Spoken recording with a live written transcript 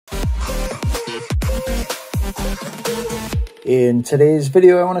In today's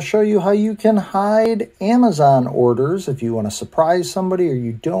video, I want to show you how you can hide Amazon orders if you want to surprise somebody or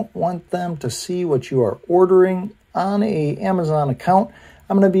you don't want them to see what you are ordering on an Amazon account.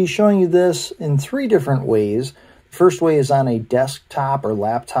 I'm going to be showing you this in 3 different ways. The first way is on a desktop or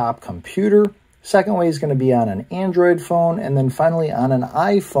laptop computer. Second way is going to be on an Android phone, and then finally on an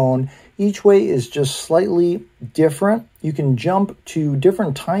iPhone. Each way is just slightly different. You can jump to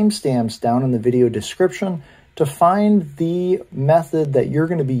different timestamps down in the video description to find the method that you're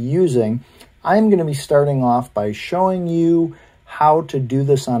going to be using. I'm going to be starting off by showing you how to do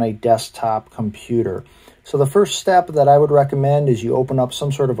this on a desktop computer. So the first step that I would recommend is you open up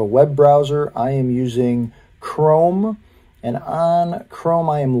some sort of a web browser. I am using Chrome, and on Chrome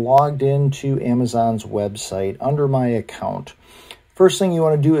I am logged into Amazon's website under my account. First thing you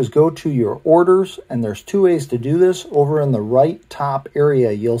want to do is go to your orders, and there's 2 ways to do this. Over in the right top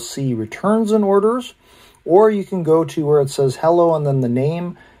area you'll see returns and orders, or you can go to where it says hello and then the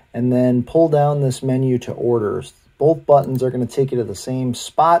name, and then pull down this menu to orders. Both buttons are going to take you to the same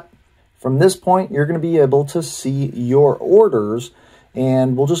spot. From this point, you're going to be able to see your orders,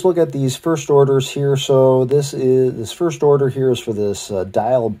 and we'll just look at these first orders here. So this first order here is for this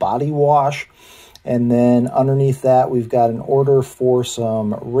Dial body wash, and then underneath that we've got an order for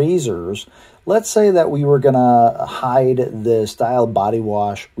some razors. Let's say that we were going to hide this Dial body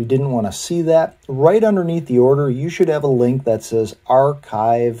wash. We didn't want to see that. Right underneath the order, you should have a link that says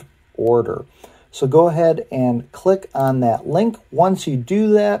Archive Order. So go ahead and click on that link. Once you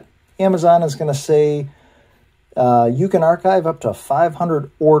do that, Amazon is going to say you can archive up to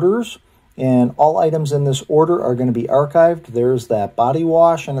 500 orders, and all items in this order are going to be archived. There's that body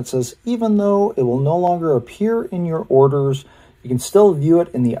wash, and it says even though it will no longer appear in your orders, you can still view it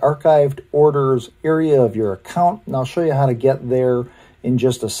in the archived orders area of your account. And I'll show you how to get there in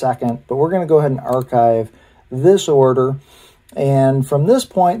just a second. But we're going to go ahead and archive this order. And from this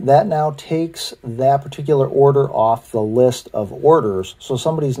point, that now takes that particular order off the list of orders. So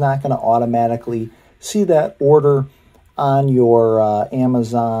somebody's not going to automatically see that order on your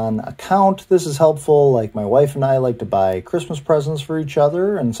Amazon account. This is helpful. Like my wife and I like to buy Christmas presents for each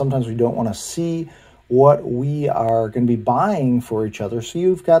other, and sometimes we don't want to see what we are going to be buying for each other. So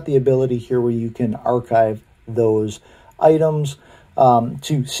you've got the ability here where you can archive those items.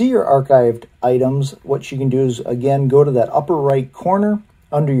 To see your archived items, what you can do is, again, go to that upper right corner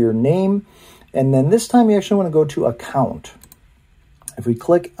under your name, and then this time you actually want to go to account. If we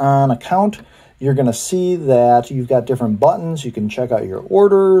click on account, you're going to see that you've got different buttons. You can check out your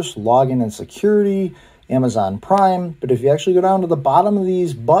orders, login and security, Amazon Prime, but if you actually go down to the bottom of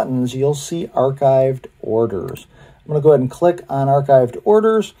these buttons, you'll see archived orders. I'm going to go ahead and click on archived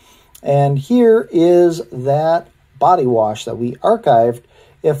orders, and here is that body wash that we archived.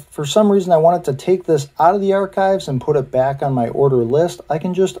 If for some reason I wanted to take this out of the archives and put it back on my order list, I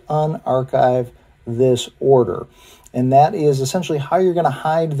can just unarchive this order. And that is essentially how you're going to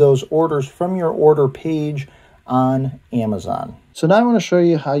hide those orders from your order page on Amazon. So now I want to show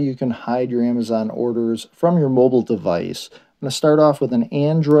you how you can hide your Amazon orders from your mobile device. I'm going to start off with an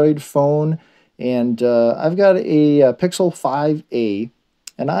Android phone, and I've got a Pixel 5a,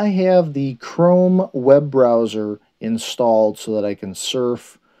 and I have the Chrome web browser installed so that I can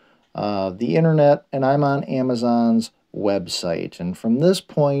surf the internet, and I'm on Amazon's website. And from this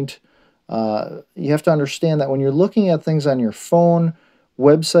point, you have to understand that when you're looking at things on your phone,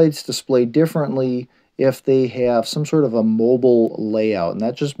 websites display differently if they have some sort of a mobile layout, and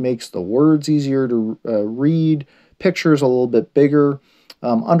that just makes the words easier to read, pictures a little bit bigger.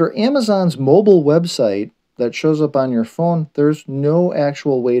 Under Amazon's mobile website that shows up on your phone, there's no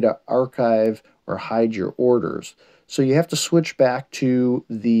actual way to archive or hide your orders. So you have to switch back to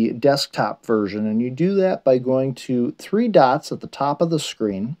the desktop version, and you do that by going to 3 dots at the top of the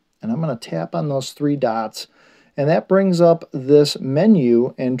screen, and I'm going to tap on those 3 dots, and that brings up this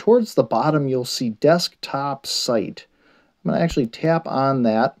menu, and towards the bottom you'll see desktop site. I'm going to actually tap on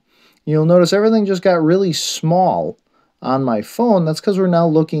that. You'll notice everything just got really small on my phone. That's because we're now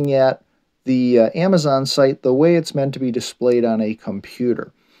looking at the Amazon site the way it's meant to be displayed on a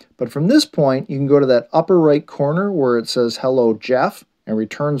computer. But from this point, you can go to that upper right corner where it says Hello Jeff and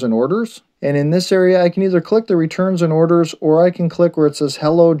Returns and Orders. And in this area, I can either click the Returns and Orders, or I can click where it says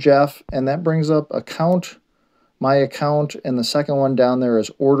Hello Jeff, and that brings up account, my account, and the second one down there is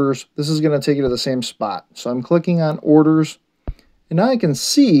orders. This is going to take you to the same spot. So I'm clicking on orders, and now I can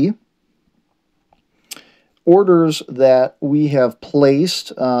see orders that we have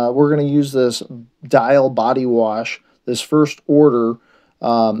placed. We're going to use this Dial body wash, this first order.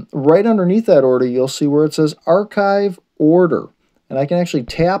 Right underneath that order, you'll see where it says Archive Order. And I can actually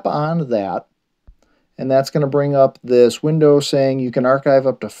tap on that, and that's going to bring up this window saying you can archive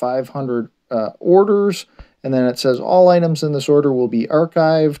up to 500 orders, and then it says all items in this order will be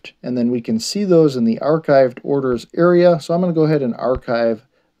archived, and then we can see those in the archived orders area. So I'm going to go ahead and archive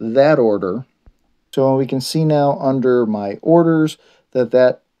that order. So we can see now under my orders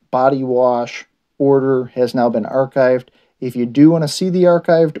that body wash order has now been archived. If you do want to see the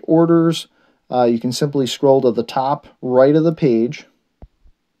archived orders, you can simply scroll to the top right of the page,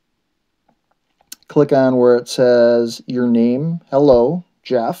 click on where it says your name, hello,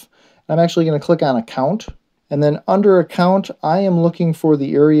 Jeff. I'm actually going to click on account, and then under account, I am looking for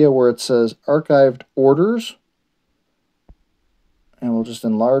the area where it says archived orders, and we'll just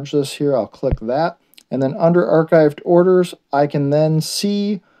enlarge this here. I'll click that, and then under archived orders, I can then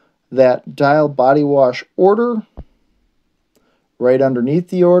see that Dial Body Wash order. Right underneath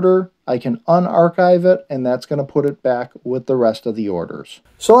the order, I can unarchive it, and that's going to put it back with the rest of the orders.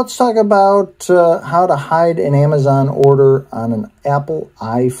 So let's talk about how to hide an Amazon order on an Apple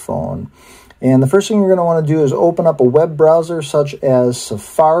iPhone. And the first thing you're going to want to do is open up a web browser such as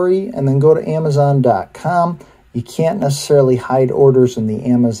Safari, and then go to Amazon.com. You can't necessarily hide orders in the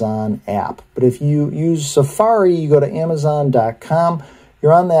Amazon app, but if you use Safari, you go to Amazon.com.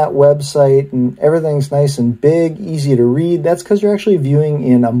 You're on that website and everything's nice and big, easy to read. That's because you're actually viewing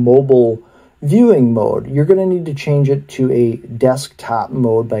in a mobile viewing mode. You're going to need to change it to a desktop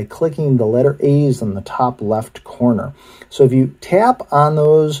mode by clicking the letter A's in the top left corner. So if you tap on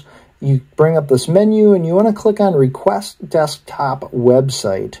those, you bring up this menu and you want to click on Request Desktop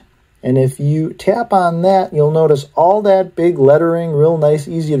Website. And if you tap on that, you'll notice all that big lettering, real nice,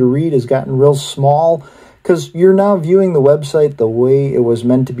 easy to read, has gotten real small, because you're now viewing the website the way it was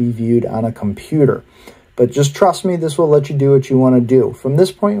meant to be viewed on a computer. But just trust me, this will let you do what you want to do. From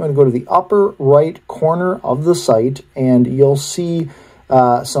this point, you're going to go to the upper right corner of the site, and you'll see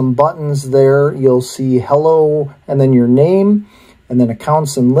some buttons there. You'll see hello, and then your name, and then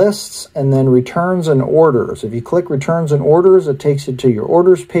accounts and lists, and then returns and orders. If you click returns and orders, it takes you to your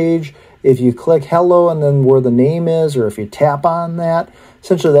orders page. If you click hello and then where the name is, or if you tap on that,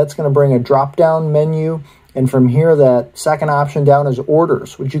 essentially that's going to bring a drop-down menu. And from here, that second option down is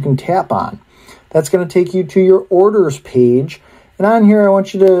orders, which you can tap on. That's going to take you to your orders page. And on here, I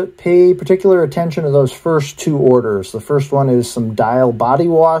want you to pay particular attention to those first two orders. The first one is some Dial Body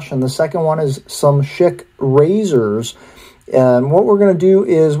Wash, and the second one is some Schick razors. And what we're going to do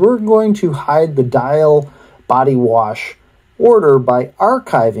is we're going to hide the Dial Body Wash order by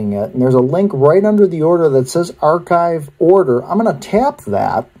archiving it. And there's a link right under the order that says Archive Order. I'm going to tap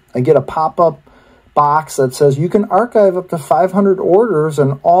that. I get a pop-up box that says you can archive up to 500 orders,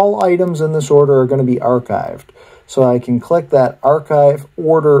 and all items in this order are going to be archived. So I can click that Archive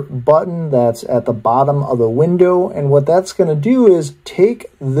Order button that's at the bottom of the window, and what that's going to do is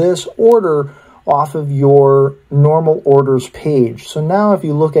take this order off of your normal orders page. So now if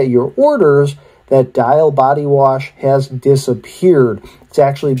you look at your orders, that Dial Body Wash has disappeared. It's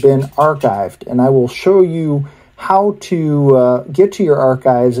actually been archived, and I will show you how to get to your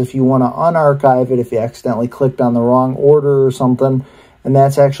archives if you want to unarchive it, if you accidentally clicked on the wrong order or something. And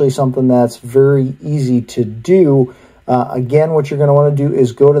that's actually something that's very easy to do. Again, what you're going to want to do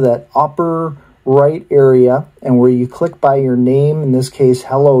is go to that upper right area, and where you click by your name, in this case,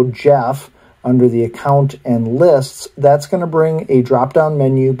 hello, Jeff, under the account and lists, that's going to bring a drop-down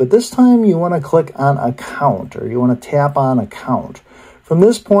menu, but this time you want to click on account, or you want to tap on account. From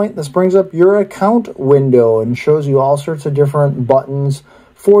this point, this brings up your account window and shows you all sorts of different buttons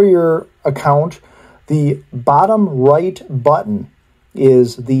for your account. The bottom right button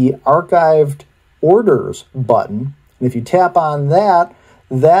is the archived orders button, and if you tap on that,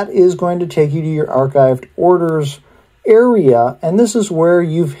 that is going to take you to your archived orders area, and this is where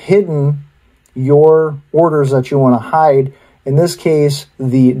you've hidden your orders that you want to hide. In this case,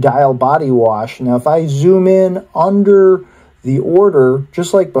 the Dial Body Wash. Now, if I zoom in under the order,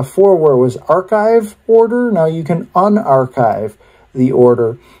 just like before where it was archive order, now you can unarchive the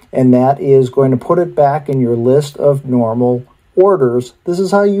order, and that is going to put it back in your list of normal orders. This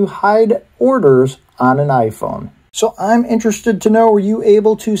is how you hide orders on an iPhone. So I'm interested to know, were you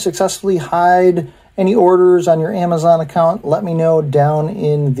able to successfully hide any orders on your Amazon account? Let me know down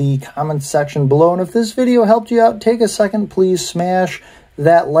in the comments section below. And if this video helped you out, take a second, please smash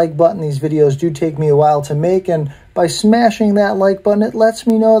that like button. These videos do take me a while to make, and by smashing that like button, it lets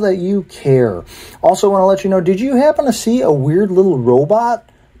me know that you care. Also want to let you know, did you happen to see a weird little robot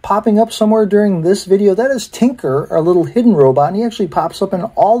popping up somewhere during this video? That is Tinker, our little hidden robot, and he actually pops up in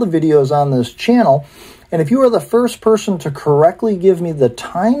all the videos on this channel. And if you are the first person to correctly give me the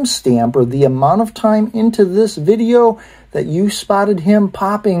timestamp, or the amount of time into this video that you spotted him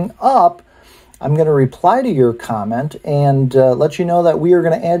popping up, I'm going to reply to your comment and let you know that we are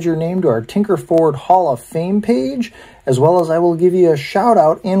going to add your name to our Tinker Forward Hall of Fame page, as well as I will give you a shout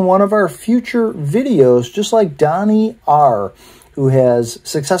out in one of our future videos, just like Donnie R., who has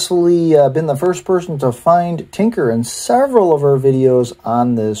successfully been the first person to find Tinker in several of our videos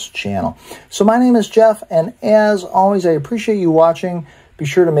on this channel. So my name is Jeff, and as always, I appreciate you watching. Be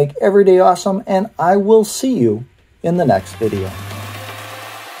sure to make every day awesome, and I will see you in the next video.